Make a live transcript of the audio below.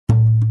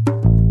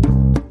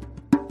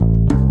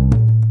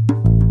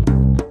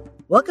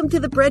Welcome to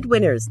The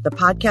Breadwinners, the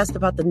podcast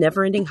about the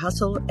never-ending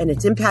hustle and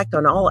its impact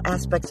on all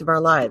aspects of our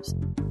lives.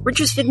 We're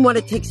interested in what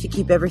it takes to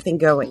keep everything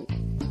going.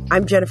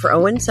 I'm Jennifer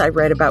Owens. I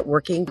write about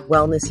working,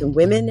 wellness, and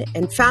women,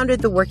 and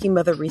founded the Working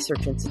Mother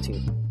Research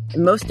Institute.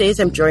 And most days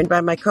I'm joined by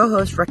my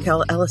co-host,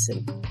 Raquel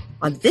Ellison.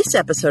 On this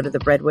episode of The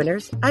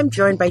Breadwinners, I'm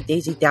joined by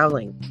Daisy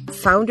Dowling,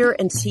 founder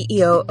and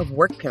CEO of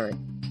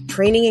WorkParent,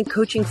 training and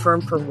coaching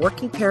firm for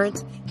working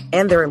parents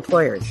and their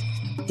employers.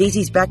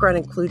 Daisy's background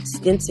includes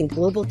stints in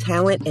global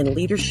talent and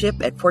leadership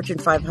at Fortune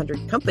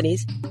 500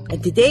 companies,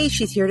 and today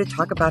she's here to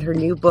talk about her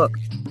new book,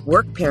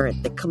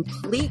 WorkParent, the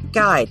complete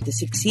guide to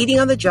succeeding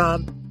on the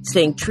job,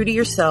 staying true to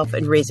yourself,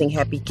 and raising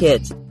happy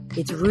kids.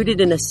 It's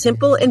rooted in a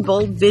simple and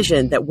bold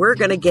vision that we're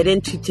going to get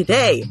into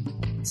today.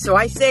 So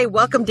I say,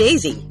 welcome,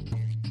 Daisy.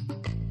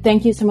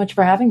 Thank you so much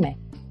for having me.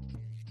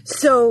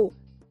 So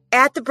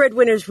at The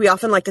Breadwinners, we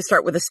often like to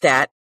start with a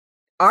stat.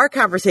 Our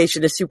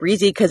conversation is super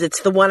easy because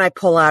it's the one I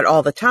pull out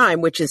all the time,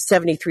 which is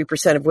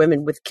 73% of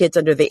women with kids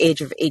under the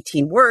age of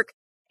 18 work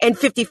and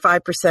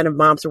 55% of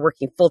moms are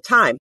working full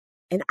time.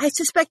 And I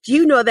suspect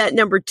you know that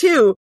number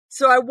too.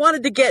 So I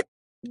wanted to get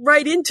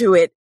right into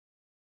it,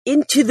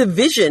 into the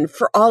vision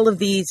for all of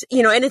these,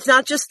 and it's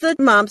not just the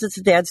moms, it's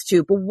the dads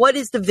too, but what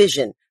is the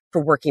vision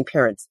for working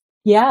parents?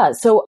 Yeah.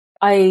 So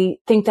I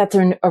think that's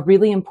a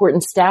really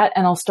important stat.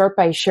 And I'll start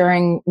by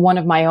sharing one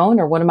of my own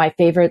or one of my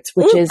favorites,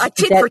 which is a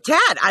tit for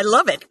tat. I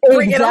love it.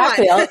 Bring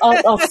exactly. It on.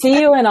 I'll see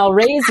you and I'll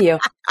raise you,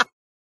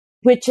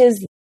 which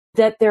is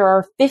that there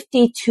are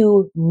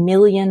 52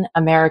 million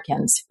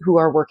Americans who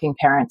are working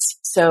parents.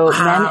 So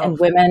men and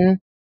women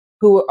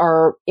who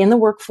are in the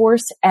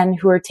workforce and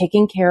who are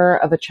taking care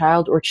of a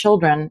child or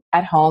children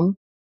at home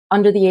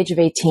under the age of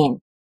 18.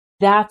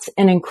 That's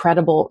an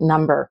incredible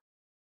number.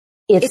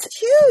 It's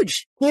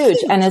huge. Huge.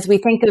 And as we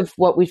think of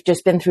what we've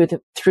just been through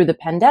the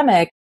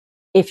pandemic,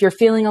 if you're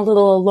feeling a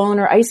little alone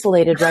or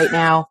isolated right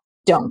now,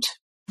 don't.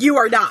 You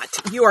are not.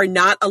 You are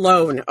not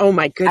alone. Oh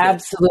my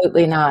goodness.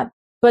 Absolutely not.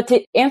 But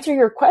to answer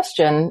your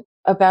question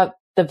about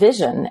the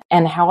vision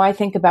and how I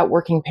think about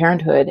working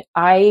parenthood,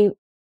 I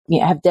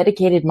have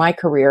dedicated my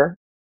career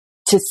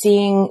to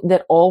seeing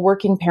that all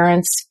working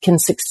parents can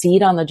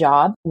succeed on the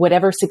job,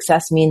 whatever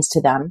success means to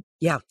them.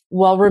 Yeah.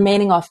 While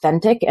remaining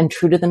authentic and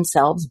true to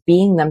themselves,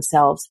 being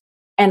themselves,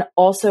 and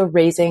also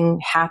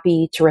raising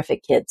happy,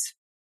 terrific kids.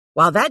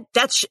 Wow,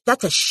 that's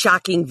a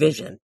shocking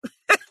vision.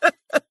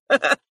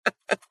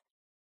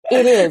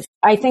 It is.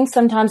 I think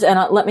sometimes, and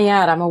let me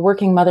add, I'm a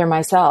working mother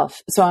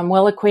myself, so I'm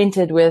well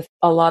acquainted with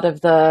a lot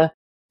of the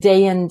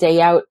day in, day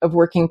out of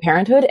working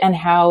parenthood and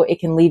how it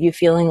can leave you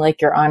feeling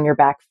like you're on your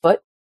back foot.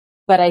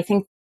 But I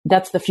think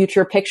that's the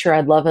future picture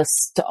I'd love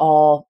us to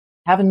all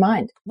have in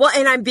mind. Well,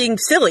 and I'm being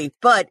silly,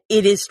 but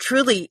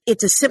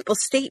it's a simple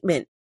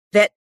statement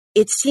that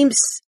it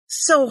seems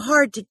so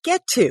hard to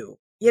get to,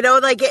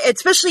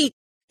 especially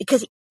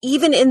because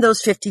even in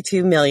those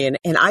 52 million,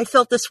 and I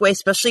felt this way,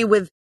 especially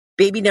with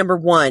baby number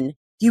one,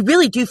 you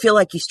really do feel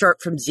like you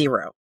start from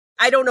zero.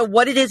 I don't know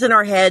what it is in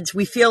our heads.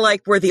 We feel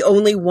like we're the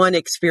only one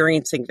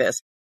experiencing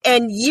this.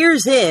 And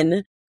years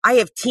in, I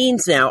have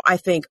teens now. I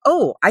think,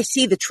 oh, I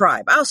see the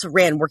tribe. I also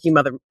ran Working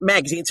Mother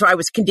magazine, so I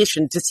was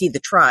conditioned to see the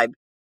tribe.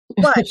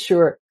 But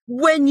sure.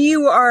 When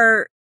you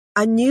are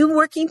a new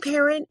working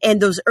parent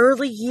and those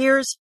early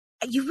years,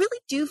 you really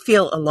do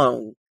feel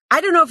alone.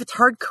 I don't know if it's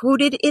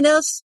hard-coded in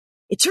us.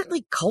 It's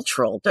certainly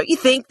cultural. Don't you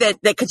think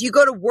that because you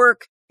go to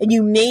work and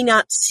you may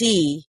not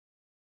see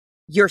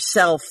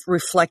yourself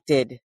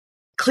reflected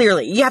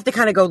clearly, you have to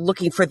kind of go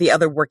looking for the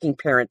other working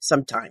parent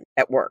sometime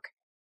at work?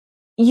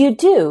 You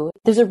do.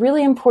 There's a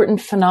really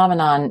important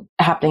phenomenon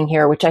happening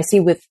here, which I see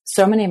with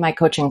so many of my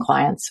coaching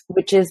clients,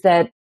 which is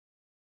that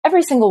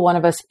every single one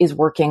of us is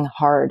working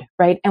hard,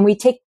 right? And we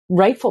take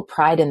rightful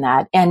pride in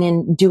that and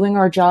in doing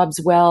our jobs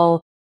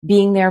well,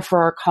 being there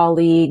for our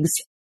colleagues,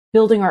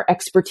 building our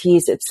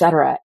expertise,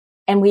 etc.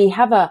 And we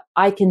have a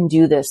I can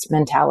do this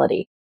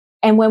mentality.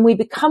 And when we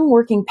become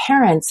working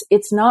parents,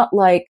 it's not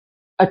like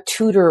a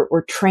tutor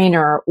or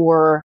trainer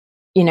or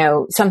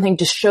something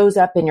just shows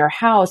up in your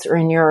house or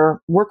in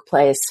your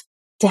workplace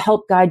to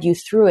help guide you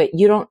through it.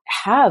 You don't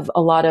have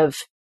a lot of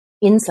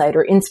insight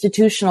or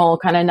institutional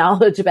kind of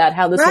knowledge about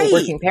how this whole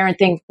working parent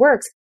thing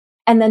works.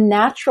 And the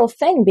natural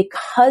thing,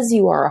 because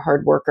you are a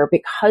hard worker,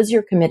 because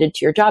you're committed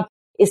to your job,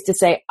 is to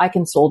say, I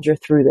can soldier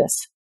through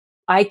this.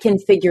 I can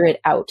figure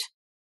it out.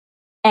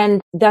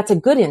 And that's a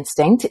good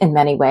instinct in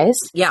many ways.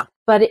 Yeah.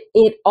 But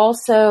it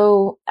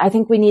also, I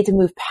think we need to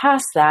move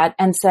past that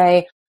and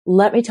say,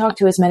 let me talk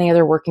to as many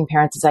other working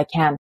parents as I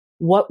can.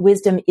 What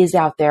wisdom is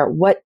out there?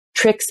 What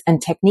tricks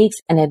and techniques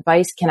and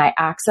advice can I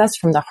access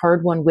from the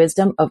hard-won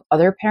wisdom of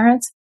other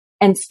parents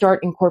and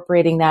start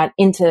incorporating that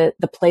into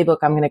the playbook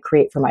I'm going to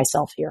create for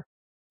myself here?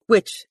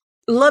 Which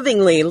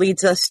lovingly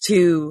leads us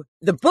to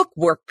the book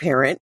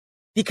WorkParent,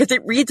 because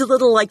it reads a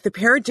little like the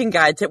parenting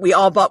guides that we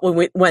all bought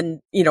when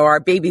our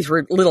babies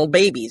were little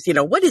babies.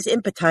 What is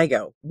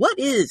impetigo? What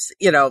is,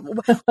 when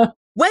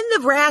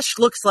the rash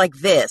looks like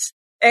this?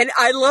 And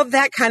I love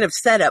that kind of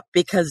setup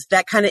because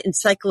that kind of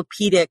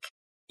encyclopedic,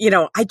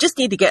 I just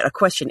need to get a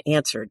question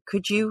answered.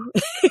 Could you,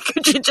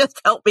 could you just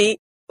help me?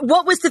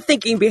 What was the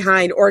thinking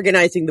behind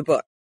organizing the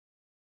book?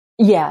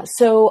 Yeah.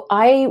 So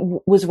I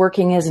was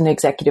working as an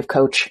executive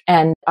coach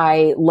and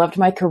I loved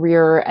my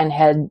career and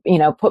had,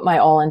 put my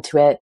all into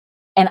it.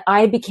 And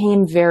I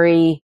became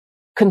very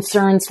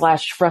concerned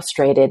 /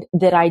 frustrated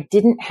that I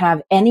didn't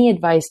have any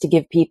advice to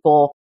give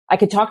people. I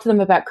could talk to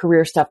them about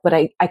career stuff, but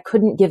I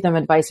couldn't give them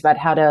advice about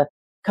how to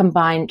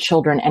combine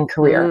children and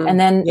career. And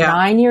then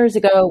 9 years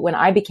ago, when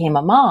I became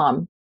a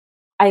mom,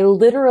 I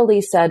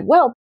literally said,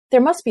 well,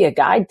 there must be a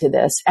guide to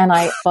this. And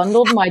I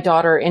bundled my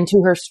daughter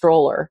into her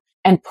stroller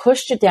and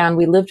pushed it down.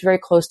 We lived very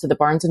close to the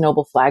Barnes &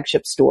 Noble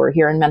flagship store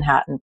here in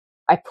Manhattan.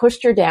 I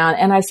pushed her down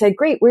and I said,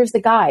 great, where's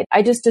the guide?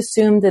 I just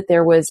assumed that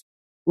there was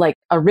like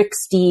a Rick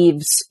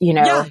Steves,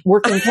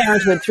 working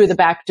parenthood through the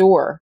back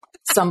door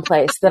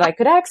someplace that I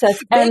could access.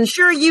 Make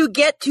sure you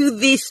get to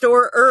the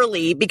store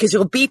early because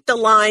you'll beat the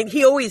line.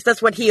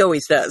 That's what he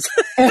always does.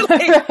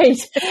 Right.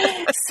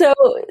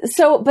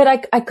 But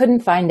I couldn't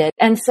find it.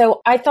 And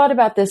so I thought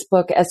about this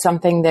book as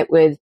something that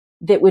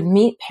would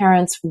meet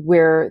parents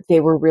where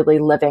they were really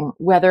living,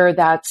 whether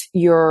that's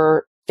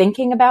you're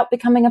thinking about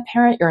becoming a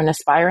parent, you're an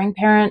aspiring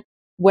parent,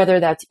 whether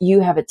that's you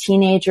have a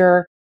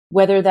teenager,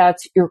 whether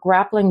that's you're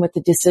grappling with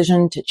the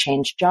decision to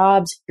change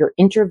jobs, you're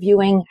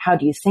interviewing, how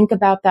do you think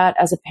about that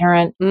as a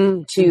parent,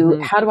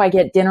 how do I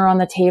get dinner on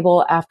the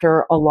table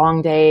after a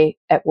long day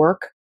at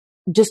work?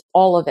 Just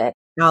all of it.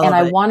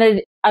 I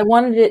wanted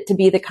it to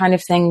be the kind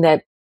of thing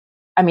that,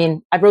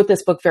 I wrote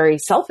this book very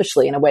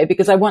selfishly in a way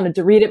because I wanted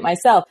to read it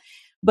myself,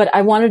 but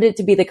I wanted it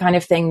to be the kind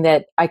of thing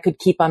that I could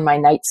keep on my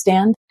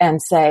nightstand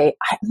and say,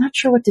 I'm not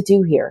sure what to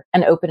do here,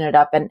 and open it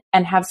up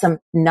and have some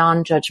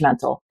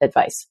non-judgmental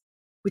advice.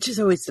 Which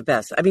is always the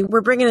best. We're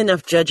bringing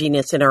enough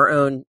judginess in our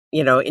own,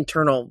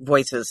 internal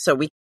voices. So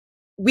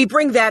we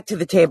bring that to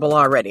the table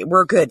already.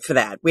 We're good for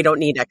that. We don't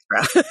need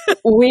extra.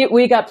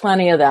 We got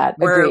plenty of that.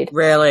 Agreed.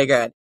 We're really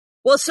good.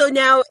 Well, so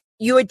now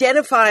you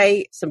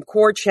identify some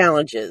core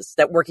challenges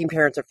that working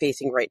parents are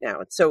facing right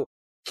now. So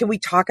can we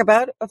talk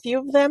about a few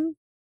of them?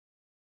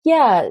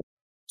 Yeah.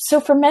 So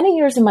for many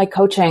years in my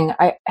coaching,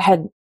 I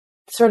had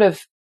sort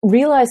of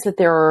realized that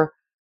there are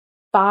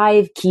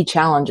 5 key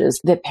challenges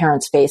that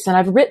parents face. And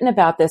I've written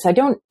about this. I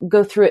don't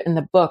go through it in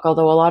the book,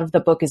 although a lot of the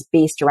book is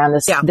based around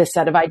this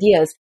set of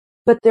ideas.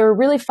 But there are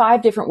really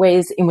 5 different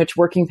ways in which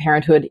working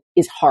parenthood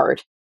is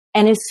hard.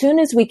 And as soon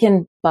as we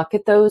can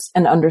bucket those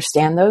and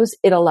understand those,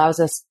 it allows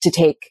us to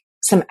take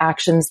some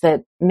actions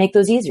that make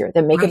those easier,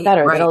 that make it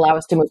better, that allow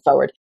us to move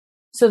forward.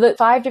 So the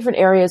 5 different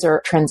areas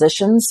are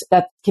transitions.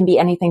 That can be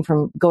anything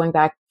from going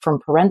back from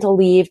parental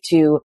leave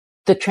to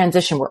the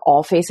transition we're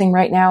all facing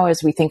right now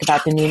as we think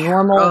about the new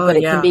normal. But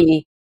it can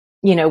be,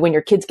 when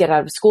your kids get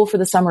out of school for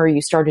the summer, or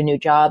you start a new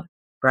job.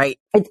 Right.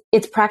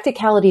 It's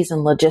practicalities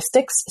and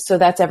logistics. So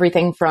that's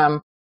everything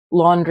from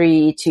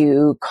laundry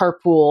to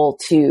carpool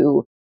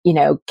to,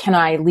 can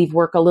I leave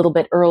work a little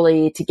bit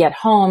early to get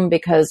home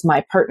because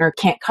my partner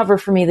can't cover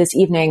for me this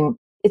evening?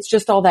 It's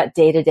just all that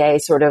day-to-day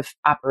sort of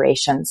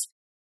operations.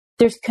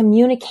 There's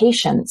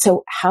communication.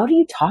 So how do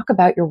you talk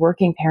about your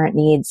working parent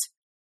needs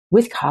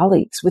with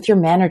colleagues, with your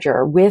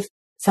manager, with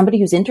somebody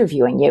who's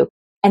interviewing you?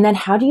 And then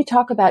how do you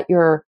talk about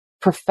your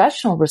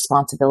professional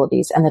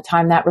responsibilities and the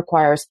time that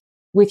requires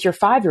with your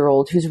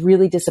 5-year-old who's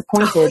really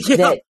disappointed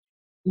that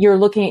you're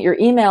looking at your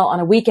email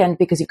on a weekend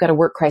because you've got a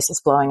work crisis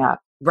blowing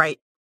up? Right.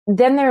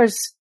 Then there's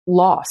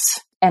loss.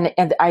 And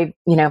I,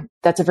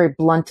 that's a very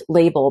blunt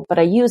label, but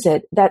I use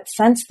it, that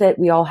sense that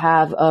we all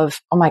have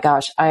of, oh my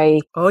gosh,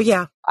 I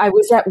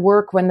was at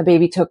work when the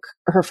baby took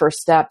her first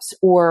steps,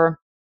 or,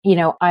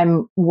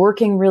 I'm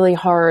working really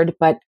hard,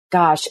 but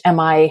gosh,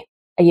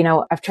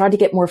 I've tried to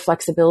get more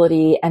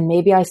flexibility and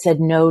maybe I said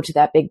no to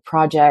that big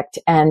project,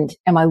 and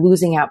am I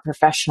losing out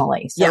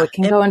professionally? So it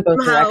can go in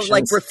both directions.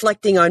 Like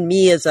reflecting on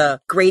me as a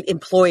great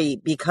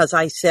employee because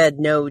I said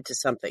no to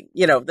something,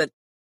 that.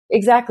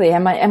 Exactly.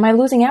 Am I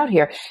losing out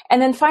here?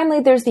 And then finally,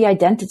 there's the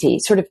identity,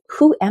 sort of,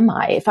 who am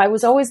I? If I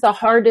was always the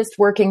hardest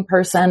working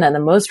person and the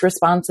most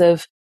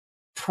responsive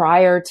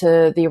prior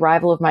to the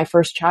arrival of my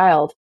first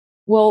child,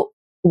 well,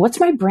 what's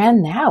my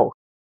brand now?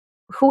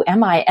 Who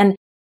am I? And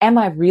am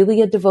I really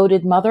a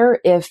devoted mother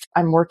if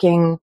I'm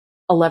working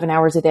 11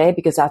 hours a day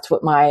because that's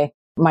what my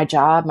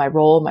job, my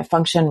role, my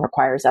function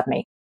requires of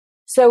me?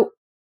 So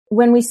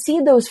when we see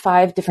those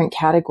 5 different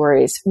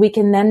categories, we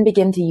can then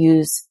begin to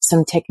use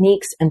some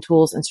techniques and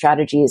tools and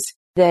strategies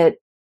that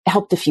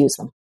help diffuse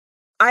them.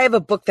 I have a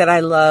book that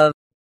I love.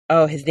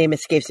 Oh, his name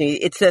escapes me.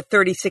 It's the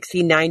 30,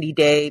 60,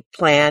 90-day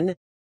plan.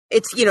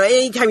 It's,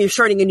 anytime you're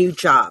starting a new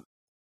job,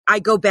 I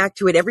go back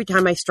to it every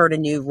time I start a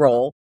new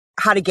role,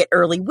 how to get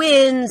early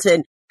wins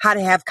and how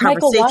to have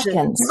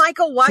conversations.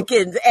 Michael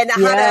Watkins. And how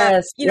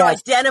to,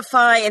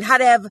 identify and how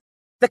to have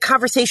the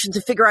conversation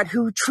to figure out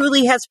who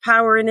truly has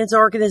power in his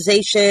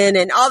organization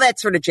and all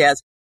that sort of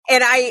jazz.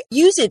 And I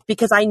use it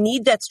because I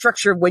need that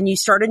structure when you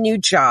start a new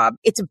job.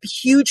 It's a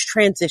huge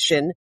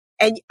transition.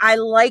 And I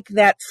like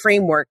that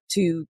framework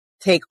to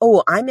take,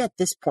 I'm at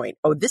this point.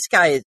 Oh, this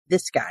guy is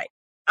this guy.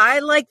 I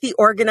like the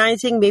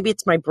organizing. Maybe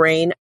it's my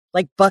brain.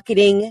 like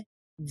bucketing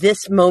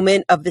this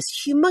moment of this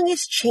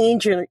humongous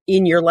change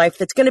in your life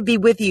that's going to be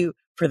with you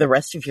for the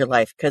rest of your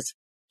life because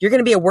you're going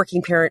to be a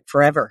working parent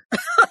forever.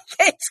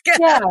 It's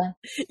gonna,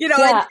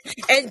 Yeah.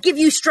 and give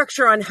you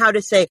structure on how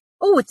to say,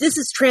 oh, this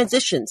is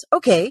transitions.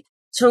 Okay.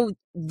 So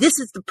this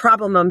is the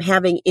problem I'm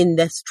having in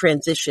this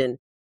transition.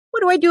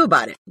 What do I do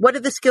about it? What are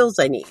the skills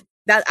I need?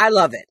 That I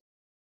love it.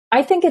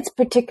 I think it's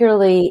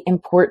particularly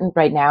important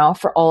right now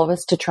for all of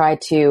us to try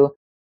to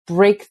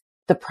break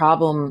the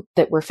problem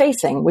that we're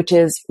facing, which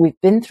is we've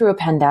been through a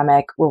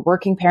pandemic. We're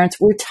working parents.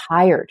 We're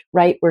tired,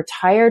 right? We're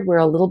tired. We're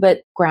a little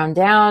bit ground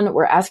down.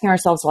 We're asking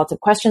ourselves lots of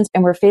questions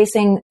and we're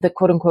facing the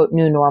quote unquote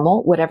new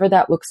normal, whatever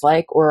that looks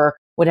like or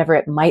whatever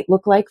it might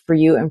look like for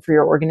you and for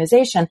your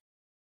organization.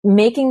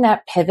 Making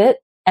that pivot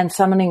and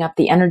summoning up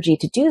the energy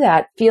to do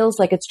that feels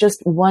like it's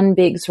just one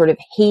big sort of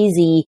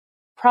hazy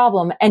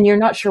problem and you're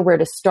not sure where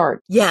to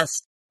start.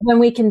 Yes. When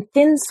we can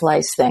thin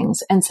slice things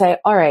and say,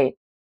 all right,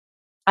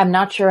 I'm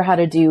not sure how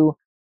to do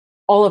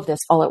all of this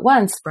all at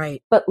once,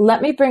 right? But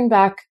let me bring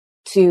back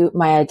to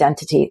my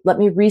identity. Let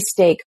me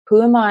restake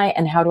who am I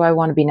and how do I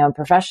want to be known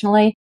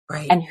professionally?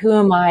 Right. And who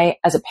am I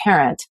as a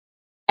parent?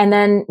 And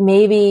then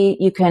maybe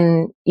you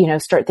can,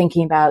 start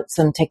thinking about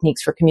some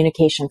techniques for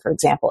communication, for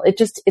example.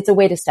 It's a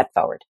way to step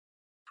forward.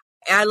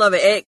 I love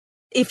it.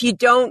 If you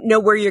don't know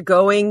where you're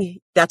going,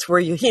 that's where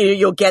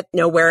you'll get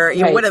nowhere.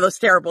 Right. What are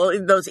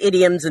those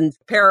idioms and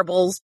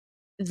parables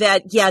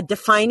that,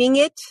 defining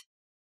it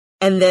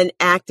and then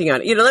acting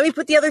on it. Let me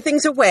put the other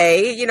things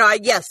away.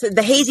 Yes,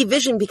 the hazy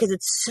vision because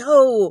it's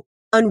so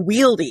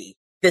unwieldy,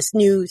 this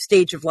new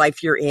stage of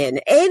life you're in,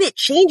 and it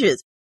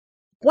changes.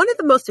 One of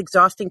the most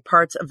exhausting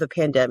parts of the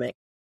pandemic,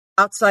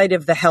 outside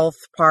of the health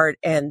part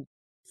and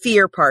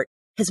fear part,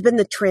 has been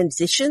the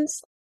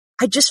transitions.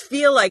 I just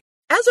feel like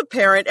as a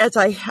parent, as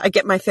I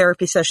get my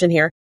therapy session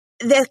here,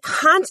 that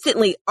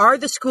constantly, are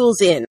the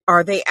schools in?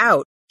 Are they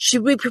out?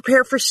 Should we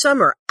prepare for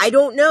summer? I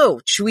don't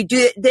know. Should we do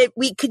it? That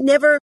we could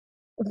never.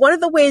 One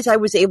of the ways I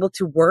was able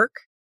to work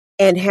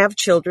and have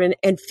children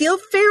and feel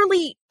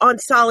fairly on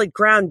solid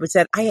ground was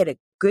that I had a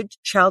good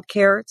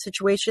childcare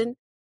situation.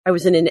 I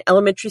was in an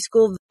elementary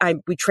school.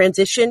 We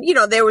transitioned.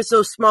 There was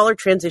those smaller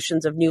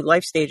transitions of new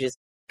life stages.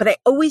 But I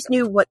always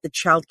knew what the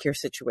childcare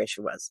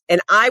situation was.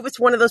 And I was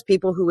one of those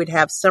people who would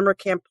have summer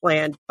camp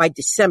planned by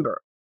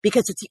December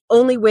because it's the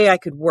only way I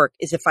could work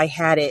is if I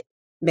had it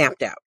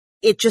mapped out.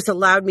 It just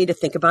allowed me to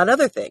think about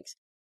other things.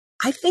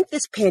 I think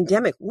this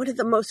pandemic, one of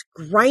the most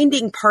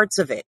grinding parts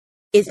of it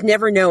is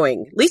never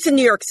knowing, at least in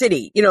New York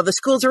City, the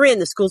schools are in,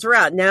 the schools are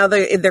out. Now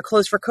they're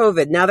closed for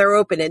COVID. Now they're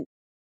open and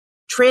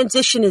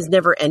transition is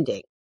never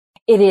ending.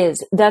 It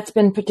is. That's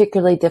been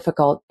particularly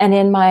difficult. And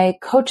in my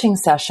coaching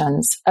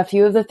sessions, a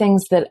few of the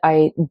things that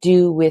I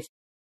do with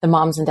the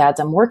moms and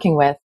dads I'm working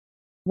with,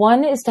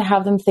 one is to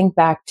have them think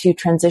back to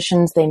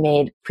transitions they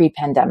made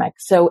pre-pandemic.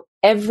 So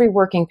every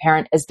working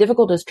parent, as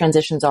difficult as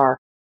transitions are,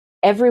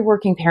 every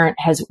working parent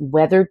has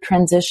weathered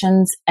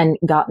transitions and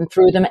gotten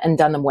through them and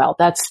done them well.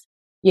 That's,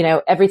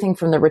 everything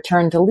from the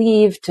return to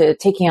leave to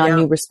taking on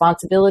new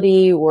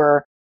responsibility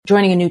or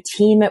joining a new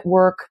team at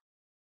work.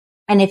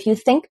 And if you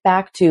think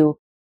back to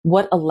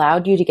what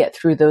allowed you to get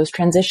through those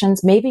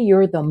transitions, maybe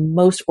you're the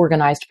most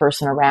organized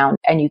person around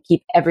and you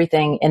keep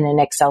everything in an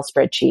Excel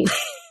spreadsheet.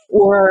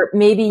 Or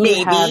maybe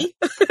you have,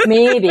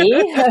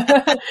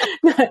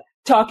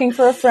 talking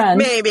for a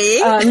friend.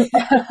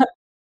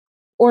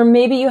 Or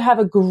maybe you have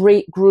a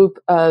great group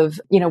of,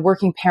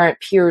 working parent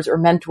peers or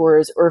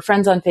mentors or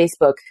friends on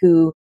Facebook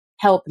who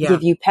help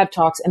give you pep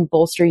talks and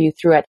bolster you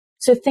through it.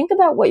 So think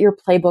about what your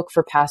playbook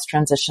for past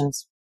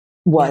transitions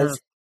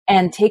was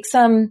and take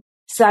some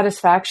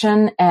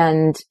satisfaction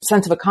and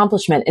sense of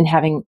accomplishment in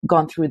having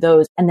gone through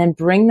those and then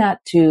bring that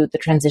to the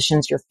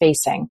transitions you're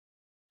facing.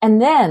 And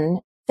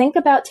then think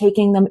about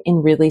taking them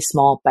in really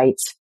small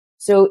bites.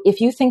 So if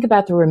you think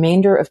about the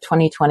remainder of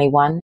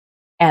 2021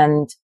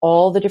 and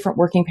all the different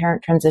working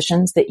parent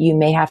transitions that you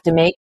may have to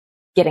make,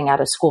 getting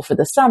out of school for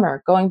the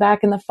summer, going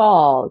back in the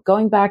fall,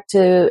 going back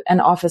to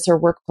an office or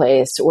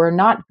workplace or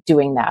not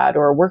doing that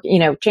or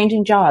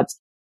changing jobs,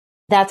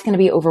 that's going to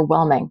be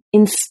overwhelming.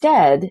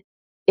 Instead,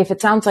 if it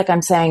sounds like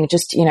I'm saying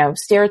just,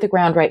 stare at the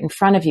ground right in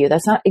front of you,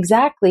 that's not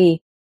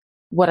exactly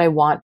what I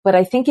want. But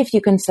I think if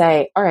you can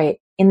say, all right,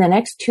 in the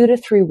next 2 to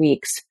 3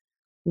 weeks,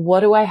 what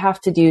do I have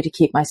to do to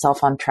keep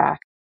myself on track?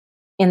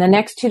 In the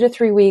next 2 to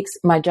 3 weeks,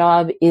 my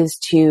job is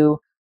to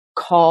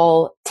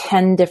call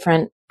 10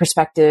 different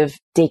prospective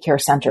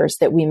daycare centers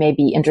that we may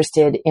be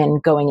interested in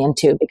going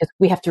into because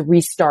we have to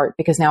restart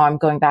because now I'm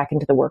going back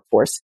into the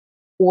workforce.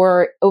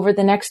 Or over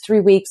the next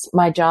 3 weeks,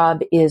 my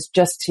job is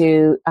just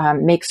to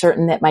make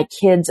certain that my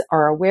kids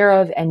are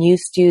aware of and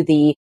used to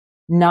the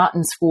not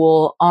in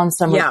school on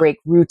summer break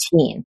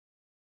routine.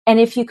 And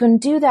if you can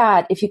do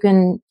that, if you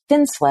can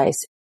thin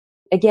slice,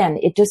 again,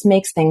 it just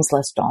makes things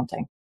less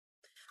daunting.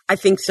 I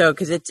think so,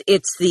 because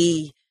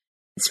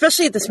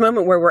especially at this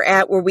moment where we're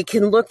at, where we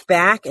can look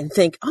back and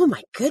think, oh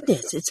my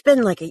goodness, it's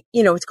been like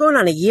it's going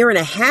on a year and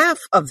a half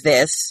of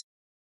this.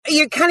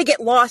 you kind of get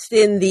lost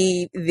in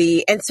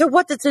and so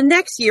what does the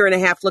next year and a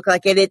half look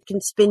like? And it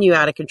can spin you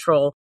out of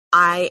control.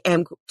 I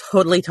am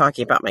totally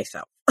talking about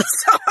myself.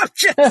 So I'm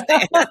just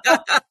saying.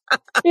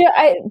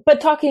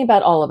 But talking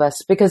about all of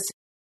us, because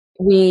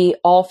we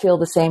all feel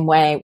the same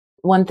way.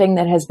 One thing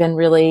that has been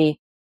really,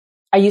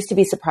 I used to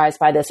be surprised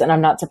by this and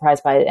I'm not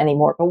surprised by it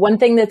anymore. But one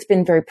thing that's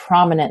been very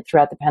prominent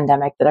throughout the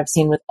pandemic that I've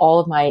seen with all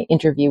of my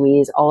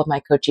interviewees, all of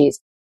my coachees,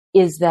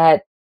 is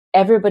that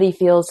everybody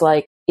feels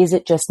like, is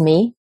it just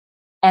me?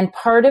 And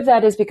part of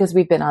that is because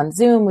we've been on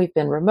Zoom, we've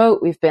been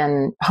remote, we've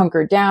been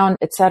hunkered down,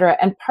 et cetera.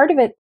 And part of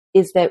it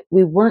is that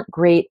we weren't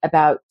great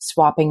about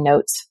swapping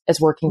notes as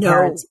working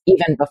parents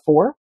even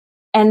before.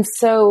 And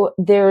so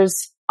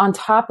there's, on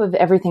top of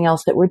everything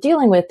else that we're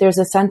dealing with, there's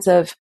a sense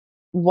of,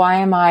 why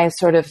am I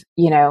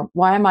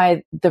why am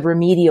I the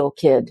remedial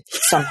kid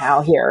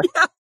somehow here?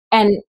 Yeah.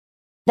 And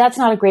that's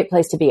not a great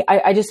place to be.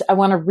 I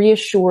want to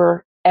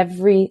reassure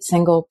every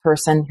single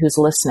person who's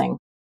listening.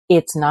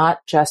 It's not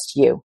just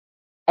you.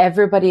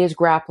 Everybody is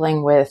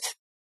grappling with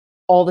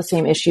all the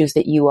same issues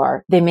that you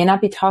are. They may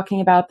not be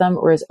talking about them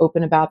or as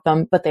open about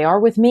them, but they are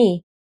with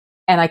me.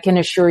 And I can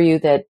assure you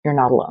that you're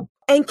not alone.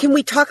 And can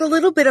we talk a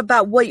little bit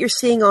about what you're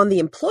seeing on the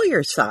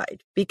employer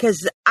side?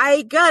 Because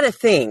I got to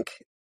think,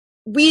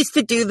 we used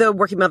to do the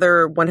Working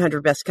Mother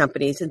 100 Best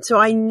Companies. And so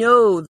I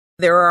know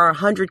there are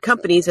 100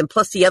 companies and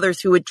plus the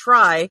others who would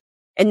try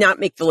and not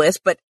make the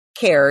list, but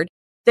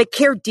that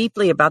care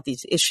deeply about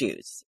these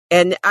issues.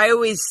 And I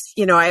always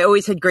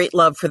had great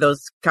love for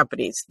those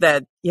companies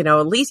that,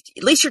 at least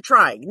you're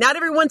trying. Not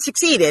everyone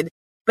succeeded,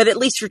 but at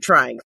least you're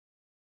trying.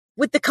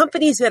 With the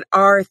companies that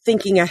are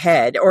thinking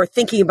ahead or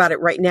thinking about it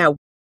right now,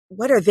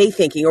 what are they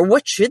thinking or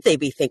what should they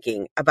be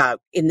thinking about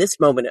in this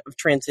moment of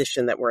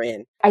transition that we're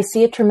in? I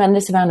see a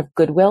tremendous amount of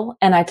goodwill.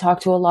 And I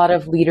talk to a lot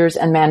of leaders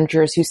and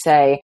managers who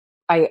say,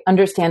 I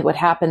understand what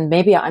happened.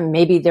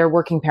 Maybe they're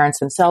working parents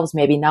themselves,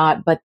 maybe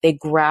not, but they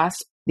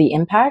grasp the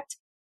impact,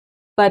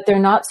 but they're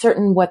not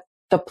certain what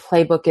the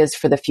playbook is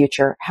for the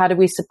future. How do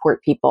we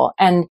support people?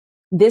 And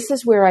this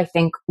is where I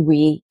think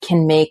we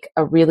can make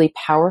a really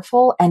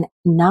powerful and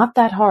not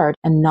that hard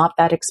and not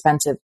that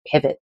expensive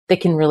pivot that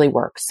can really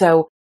work.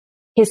 So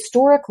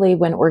historically,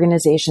 when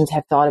organizations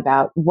have thought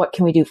about what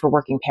can we do for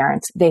working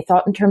parents, they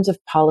thought in terms of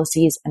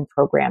policies and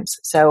programs.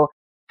 So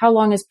how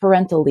long is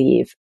parental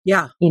leave?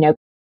 Yeah.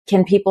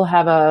 Can people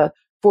have a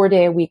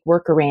 4-day-a-week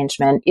work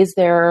arrangement? Is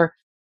there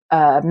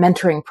a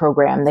mentoring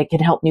program that can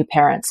help new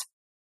parents?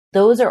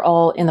 Those are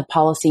all in the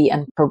policy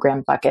and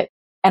program bucket.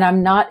 And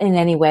I'm not in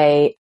any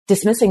way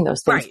dismissing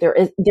those things.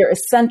 Right. They're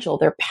essential.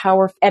 They're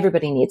powerful.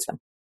 Everybody needs them.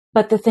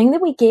 But the thing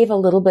that we gave a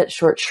little bit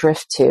short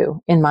shrift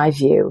to, in my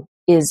view,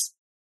 is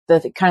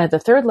the kind of the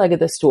third leg of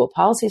the stool,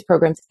 policies,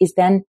 programs, is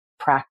then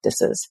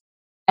practices.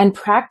 And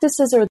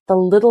practices are the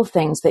little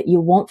things that you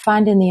won't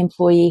find in the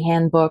employee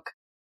handbook,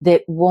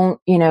 that won't,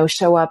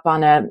 show up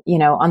on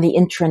on the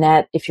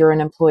intranet if you're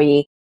an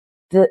employee.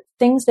 The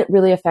things that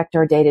really affect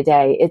our day to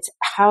day, it's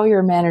how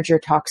your manager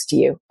talks to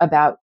you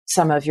about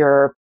some of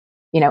your,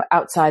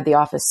 outside the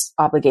office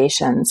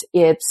obligations.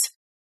 It's,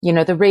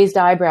 the raised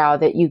eyebrow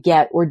that you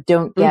get or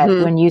don't get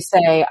when you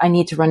say, I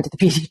need to run to the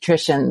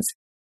pediatricians.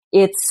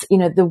 It's,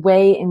 the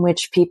way in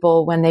which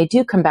people, when they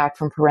do come back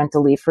from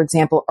parental leave, for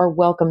example, are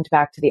welcomed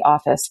back to the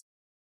office.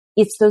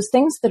 It's those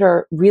things that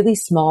are really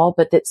small,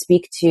 but that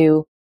speak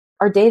to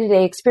our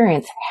day-to-day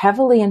experience,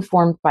 heavily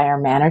informed by our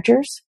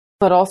managers,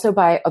 but also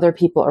by other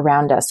people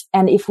around us.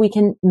 And if we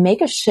can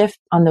make a shift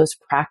on those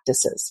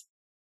practices,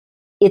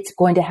 it's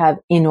going to have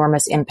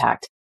enormous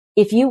impact.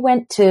 If you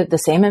went to the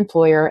same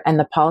employer and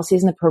the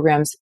policies and the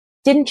programs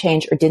didn't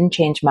change or didn't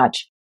change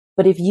much,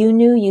 but if you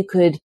knew you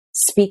could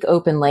speak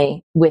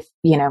openly with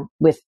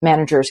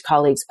managers,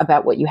 colleagues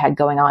about what you had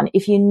going on,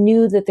 if you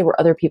knew that there were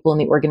other people in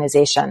the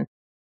organization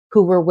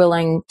who were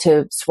willing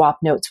to swap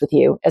notes with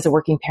you as a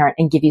working parent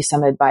and give you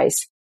some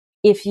advice,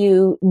 if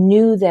you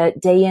knew that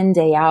day in,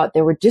 day out,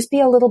 there would just be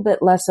a little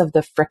bit less of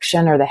the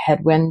friction or the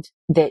headwind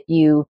that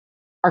you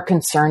are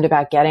concerned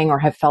about getting or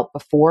have felt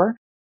before,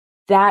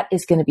 that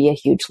is going to be a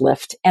huge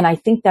lift. And I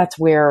think that's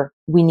where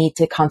we need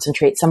to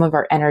concentrate some of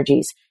our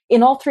energies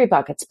in all three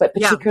buckets, but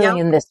particularly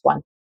in this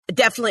one.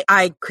 Definitely.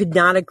 I could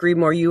not agree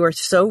more. You are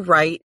so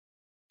right.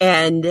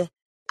 And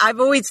I've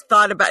always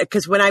thought about it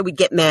because when I would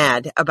get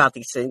mad about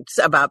these things,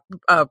 about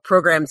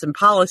programs and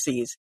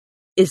policies,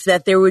 is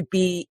that there would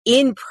be,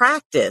 in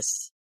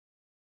practice,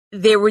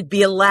 there would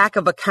be a lack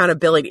of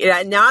accountability.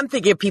 Now I'm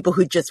thinking of people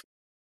who just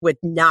would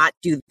not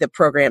do the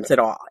programs at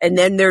all. And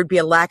then there'd be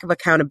a lack of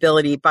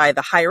accountability by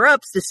the higher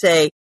ups to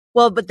say,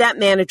 well, but that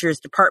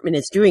manager's department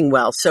is doing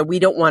well, so we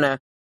don't want to,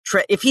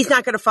 if he's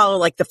not going to follow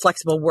like the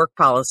flexible work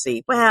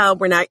policy, well,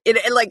 we're not,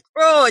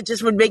 it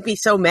just would make me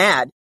so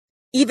mad.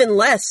 Even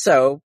less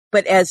so,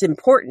 but as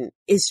important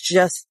is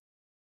just,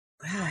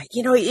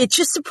 it's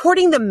just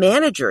supporting the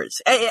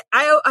managers.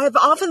 I've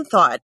often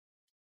thought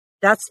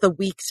that's the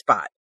weak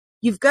spot.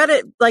 You've got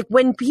to, like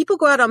when people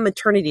go out on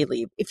maternity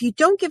leave, if you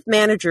don't give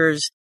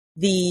managers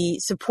the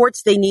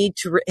supports they need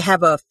to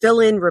have a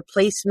fill-in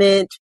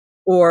replacement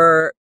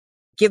or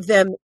give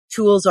them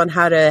tools on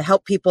how to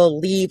help people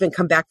leave and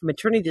come back from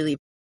maternity leave,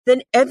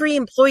 then every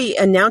employee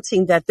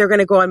announcing that they're going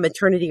to go on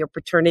maternity or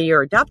paternity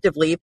or adoptive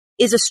leave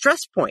is a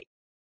stress point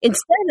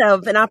instead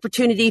of an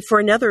opportunity for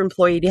another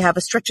employee to have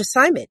a stretch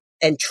assignment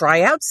and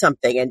try out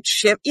something and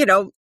shift.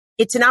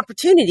 It's an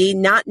opportunity,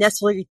 not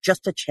necessarily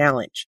just a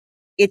challenge.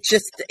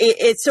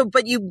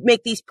 But you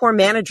make these poor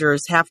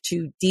managers have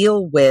to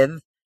deal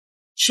with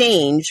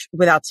change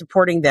without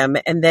supporting them.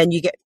 And then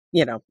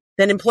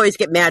then employees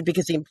get mad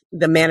because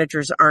the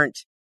managers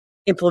aren't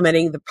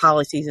implementing the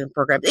policies and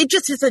programs. It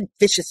just is a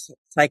vicious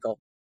cycle.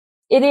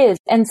 It is.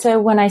 And so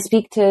when I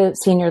speak to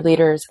senior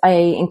leaders, I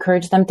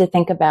encourage them to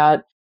think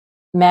about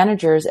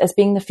managers as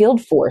being the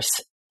field force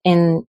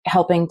in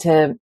helping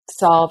to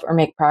solve or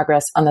make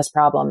progress on this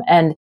problem.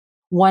 And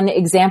one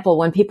example,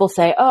 when people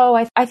say, oh,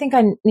 I think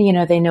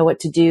they know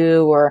what to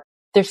do, or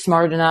they're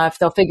smart enough,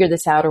 they'll figure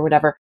this out or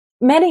whatever.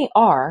 Many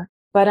are,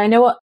 but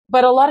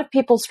a lot of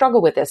people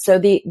struggle with this. So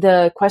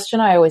the question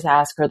I always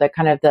ask, or the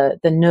kind of the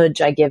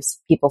nudge I give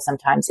people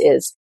sometimes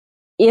is,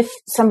 if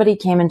somebody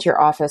came into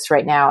your office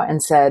right now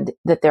and said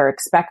that they're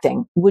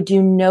expecting, would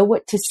you know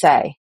what to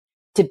say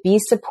to be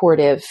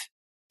supportive,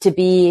 to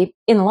be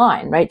in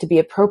line, right? To be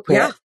appropriate,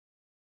 yeah,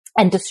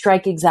 and to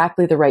strike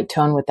exactly the right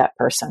tone with that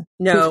person?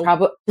 No.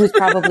 Who's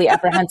probably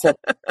apprehensive.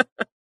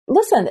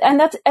 Listen, and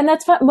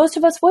that's fine. Most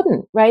of us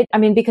wouldn't, right? I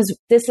mean, because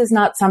this is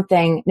not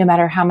something, no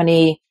matter how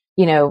many,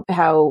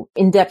 how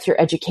in-depth your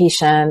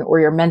education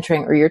or your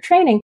mentoring or your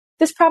training,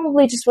 this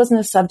probably just wasn't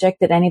a subject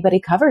that anybody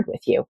covered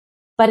with you.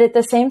 But at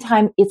the same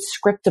time, it's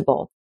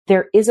scriptable.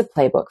 There is a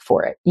playbook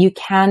for it. You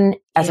can,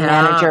 as a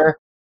manager,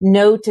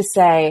 know to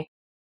say,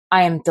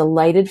 I am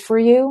delighted for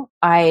you.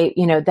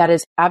 That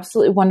is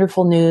absolutely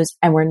wonderful news.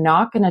 And we're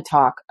not going to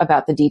talk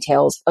about the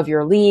details of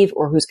your leave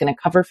or who's going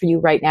to cover for you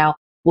right now.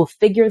 We'll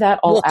figure that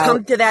all out. We'll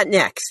come to that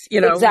next.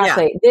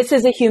 Exactly. Yeah. This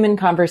is a human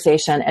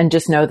conversation, and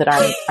just know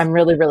that I'm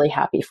really, really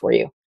happy for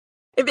you.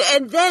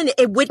 And then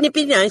wouldn't it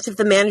be nice if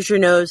the manager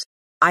knows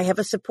I have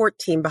a support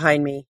team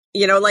behind me?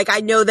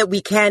 I know that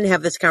we can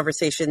have this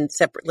conversation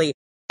separately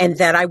and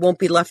that I won't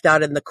be left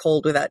out in the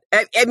cold with that.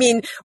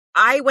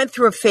 I went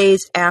through a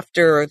phase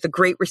after the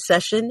Great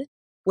Recession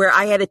where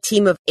I had a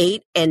team of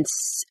 8 and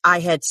I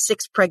had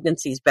 6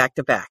 pregnancies back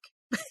to back.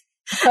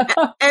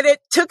 And it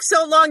took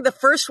so long. The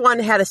first one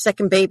had a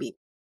second baby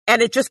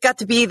and it just got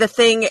to be the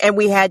thing.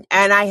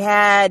 And I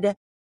had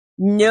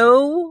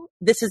no,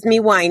 this is me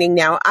whining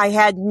now. I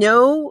had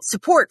no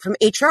support from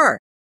HR.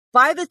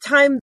 By the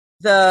time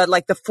the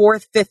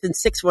 4th, 5th, and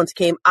 6th ones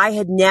came, I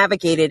had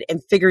navigated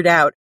and figured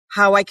out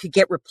how I could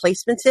get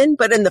replacements in.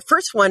 But in the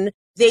first one,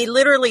 they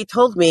literally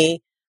told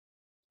me,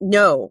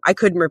 no, I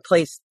couldn't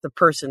replace the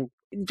person.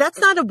 That's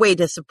not a way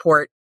to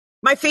support.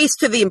 My face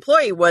to the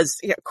employee was,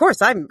 of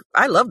course,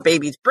 I love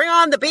babies. Bring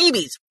on the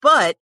babies.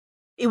 But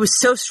it was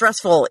so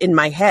stressful in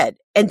my head.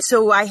 And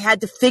so I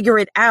had to figure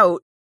it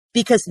out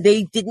because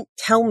they didn't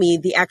tell me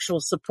the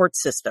actual support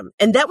system.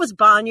 And that was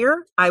Bonnier.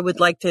 I would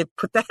like to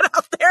put that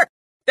out there.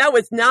 That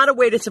was not a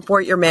way to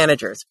support your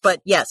managers.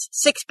 But yes,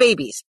 6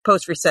 babies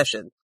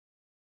post-recession.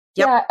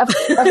 Yep.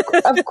 Yeah,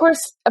 of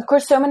course,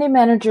 so many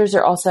managers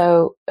are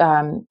also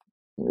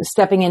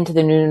stepping into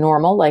the new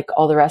normal, like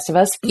all the rest of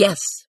us. Yes.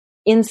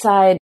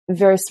 Inside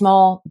very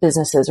small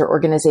businesses or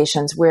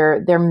organizations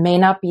where there may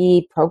not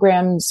be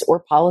programs or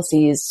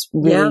policies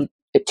really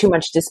too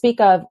much to speak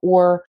of,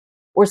 or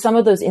some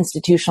of those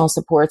institutional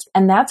supports.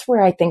 And that's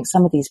where I think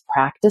some of these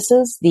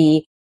practices,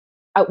 we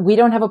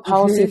don't have a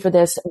policy for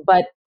this,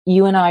 but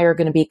you and I are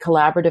going to be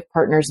collaborative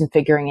partners in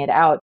figuring it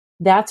out.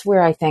 That's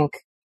where I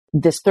think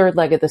this third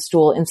leg of the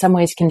stool in some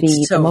ways can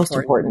be the most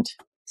important.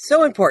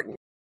 So important.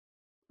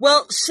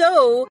 Well,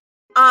 so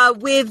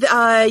with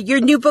your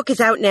new book is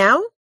out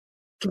now.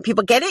 Can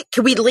people get it?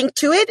 Can we link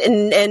to it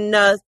and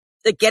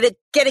get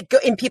it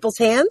in people's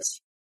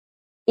hands?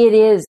 It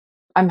is.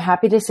 I'm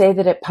happy to say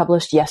that it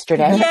published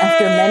yesterday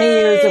after many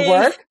years of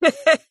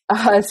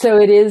work. So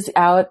it is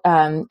out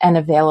and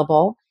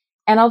available.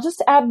 And I'll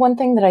just add one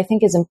thing that I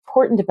think is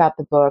important about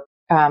the book.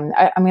 I'm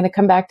going to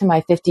come back to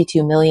my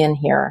 52 million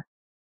here,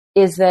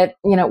 is that,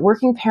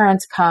 working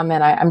parents come,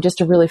 and I'm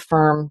just a really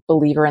firm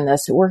believer in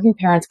this. Working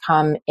parents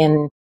come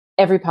in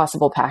every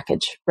possible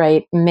package,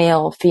 right?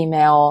 Male,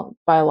 female,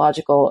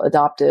 biological,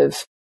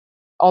 adoptive,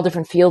 all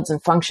different fields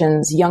and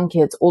functions, young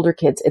kids, older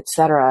kids,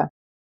 etc.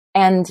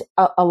 And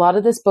a lot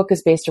of this book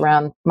is based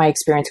around my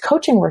experience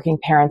coaching working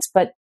parents,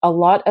 but a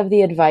lot of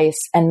the advice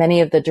and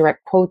many of the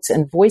direct quotes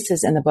and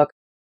voices in the book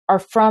are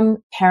from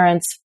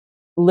parents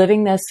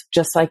living this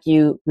just like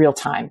you, real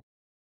time.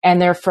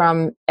 And they're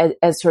from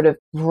as sort of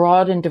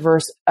broad and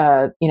diverse,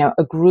 a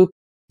group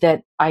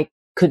that I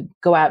could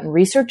go out and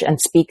research and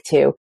speak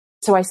to.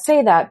 So I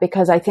say that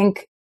because I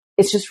think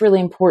it's just really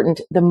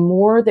important. The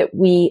more that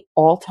we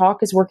all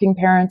talk as working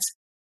parents,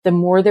 the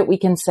more that we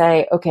can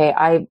say, okay,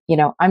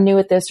 I'm new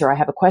at this, or I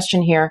have a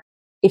question here.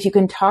 If you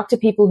can talk to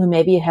people who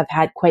maybe have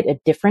had quite a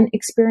different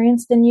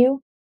experience than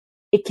you,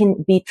 it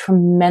can be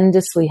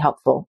tremendously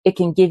helpful. It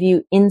can give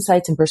you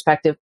insights and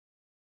perspective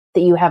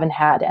that you haven't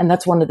had. And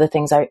that's one of the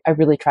things I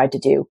really tried to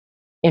do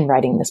in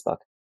writing this book.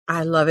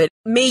 I love it.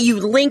 May you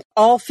link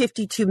all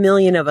 52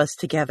 million of us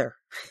together.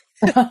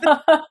 I'm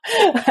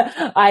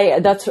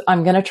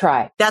going to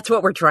try. That's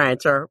what we're trying,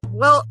 sir.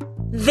 Well,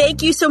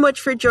 thank you so much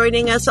for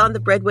joining us on The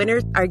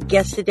Breadwinners. Our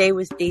guest today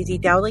was Daisy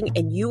Dowling,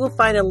 and you will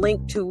find a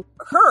link to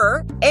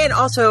her and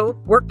also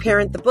Work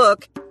Parent the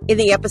book in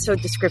the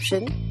episode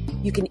description.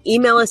 You can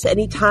email us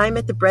anytime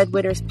at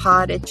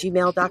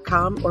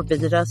thebreadwinnerspod@gmail.com or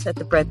visit us at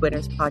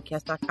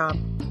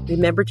thebreadwinnerspodcast.com.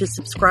 Remember to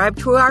subscribe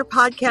to our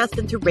podcast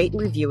and to rate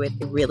and review it.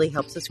 It really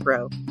helps us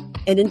grow.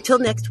 And until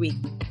next week,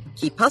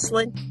 keep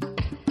hustling.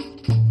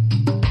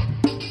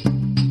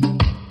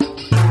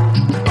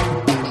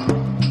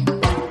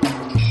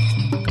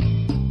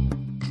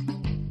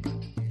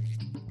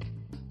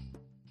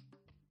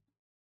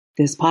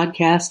 This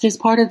podcast is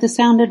part of the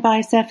Sound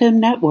Advice FM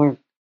network.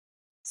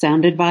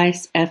 Sound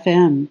Advice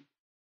FM.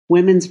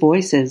 Women's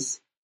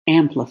voices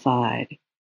amplified.